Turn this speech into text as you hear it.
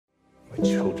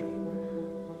children.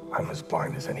 I'm as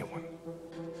blind as anyone.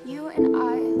 You and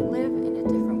I live in a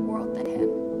different world than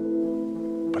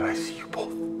him. But I see you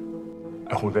both.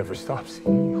 I will never stop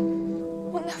seeing you.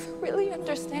 We'll never really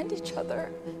understand each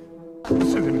other.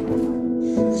 Listen to me.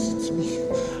 Listen to me.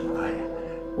 I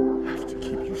have to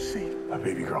keep you safe, my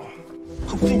baby girl.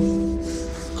 Come on.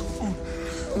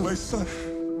 My son.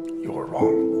 You are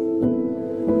wrong.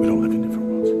 We don't live in different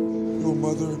worlds. Your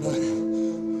mother and I,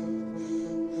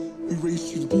 we raised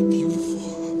you to be beautiful.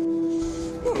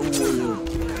 A warrior.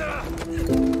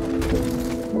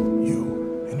 You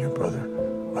and your brother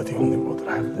are the only world that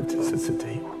I have lived in since the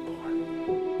day you were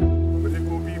born. But it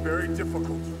will be very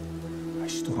difficult. I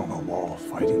stood on a wall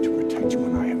fighting to protect you,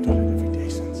 and I have done it every day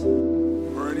since.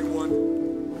 For anyone,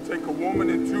 take a woman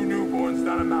and 2 newborns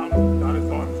down a mountain, not his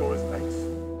arms or his legs.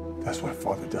 That's what a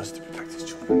father does to protect his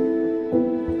children.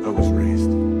 I was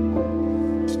raised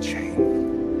to chain,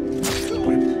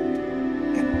 whip,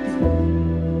 and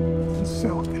beat, and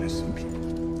sell innocent people.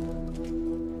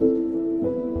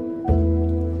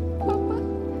 Papa?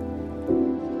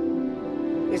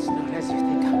 It's not as you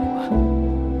think, Haniwa.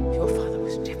 Your father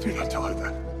was different. Do not tell her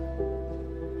that.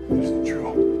 It isn't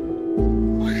true.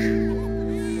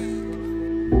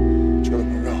 Charlie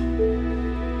Morrell.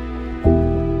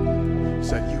 Is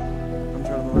that you? I'm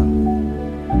Charlie Morrell.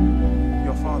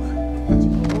 Your father. That's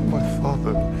my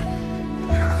father.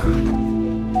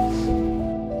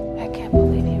 I can't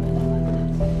believe you really loved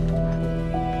us.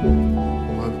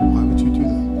 Why would you do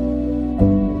that?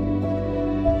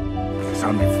 Because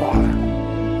I'm your father.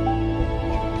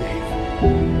 You gave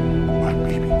my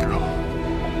baby girl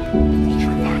to the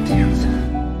Travantians.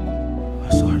 I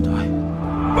saw her die.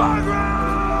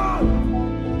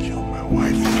 Killed my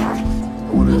wife.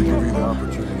 I wanted to give you the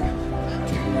opportunity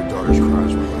to hear your daughter's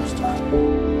cries one last time.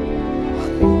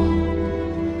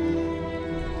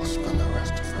 I'll spend the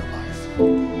rest of her life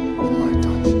in my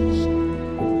dungeons.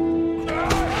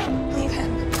 Leave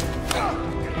him.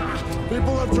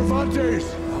 People of Travantes!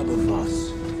 Baba Voss.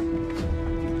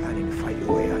 You're planning to fight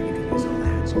your way out. You can use all the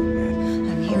hands on man.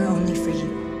 I'm here only for you.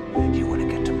 You want to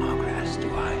get to Margaret, as do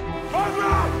I.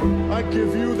 I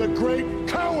give you the great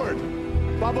coward,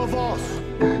 Baba Voss!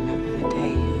 I remember the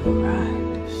day you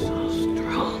arrived. So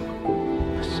strong,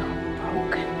 but so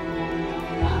broken.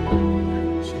 Baba.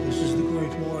 So this is the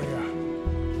great warrior,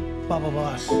 Baba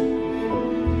Voss.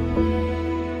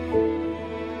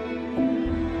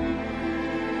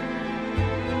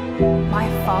 My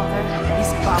father is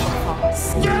Baba Voss.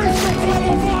 I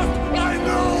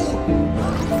know!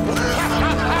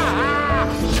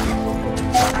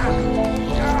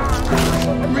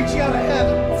 I'm reaching out a hand.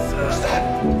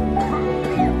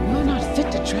 You're not fit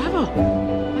to travel. I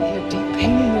hear deep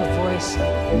pain in your voice.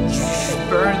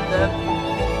 Burn them.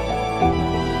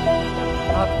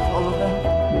 Not follow them.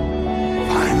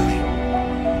 Finally,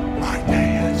 my day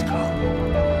has come.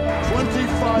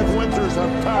 25 winters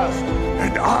have passed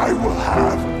And I will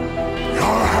have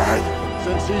your head.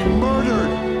 since he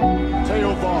murdered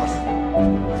Edo Voss,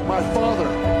 my father.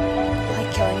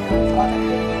 Like killing your father.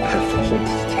 I have to hold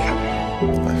this together.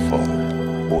 My father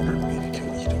ordered me to kill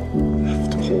Edo. I have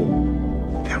to hold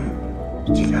them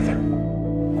together.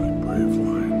 My brave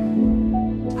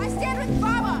lion. I stand with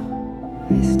Baba!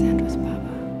 I stand with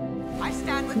Baba. I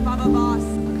stand with Baba Voss.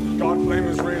 God flame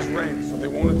has raised rain, so they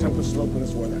won't attempt the slope in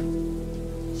this weather.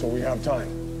 So we have time.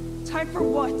 Time for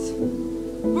what?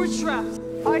 We're trapped.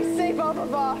 I say Baba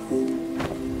Voss.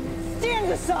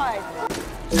 Stand aside!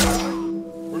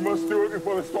 We must do it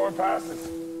before the storm passes.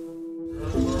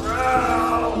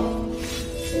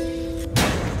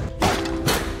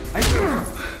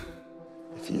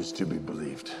 If he is to be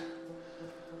believed,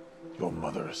 your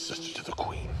mother is sister to the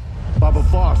queen. Baba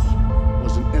Voss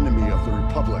was an enemy of the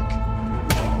Republic.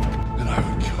 And I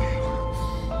would kill you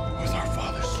with our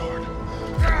father's sword.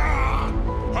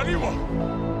 Haniwa!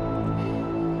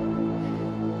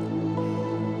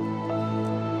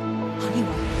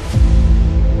 Haniwa,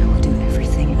 I will do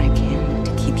everything I can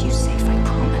to keep you safe, I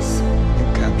promise. You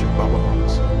captured Baba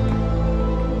Voss.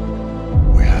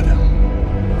 We had him.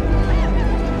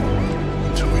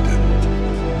 Until we didn't.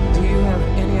 Do you have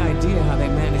any idea how they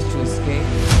managed to escape?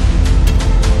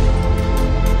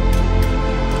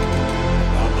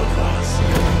 Baba Voss.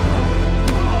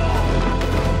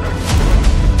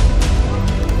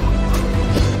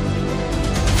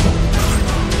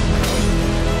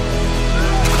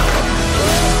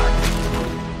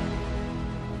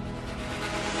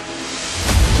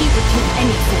 He would do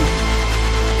anything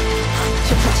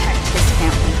to protect his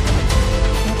family.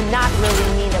 You do not really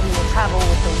mean that we will travel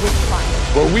with the witch finder.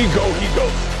 Where we go, he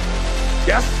goes.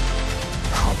 Yes?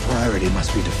 Our priority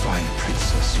must be to find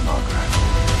Princess Margaret.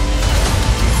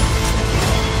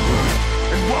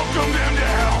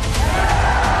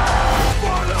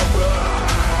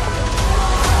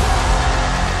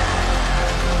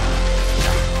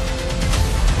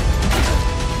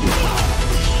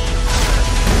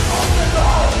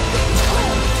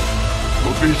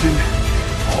 religion,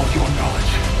 all your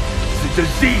knowledge is a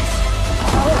disease.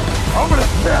 I'm gonna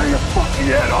tear your fucking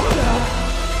head off.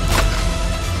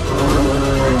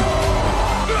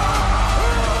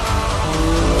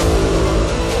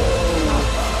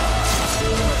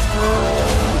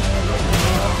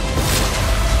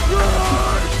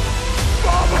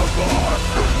 Baba Voss!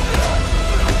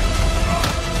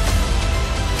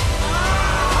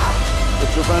 The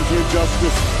Travantian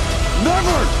justice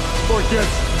never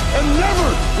forgets and never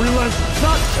relents,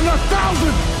 not in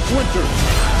 1,000 winters.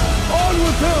 On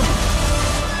with him!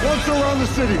 Once around the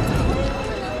city.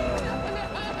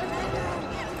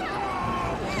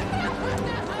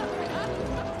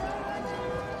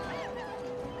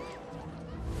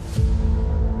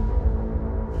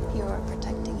 If you are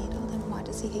protecting Edo, then why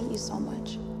does he hate you so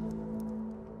much?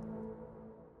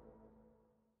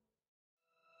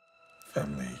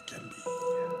 Family can be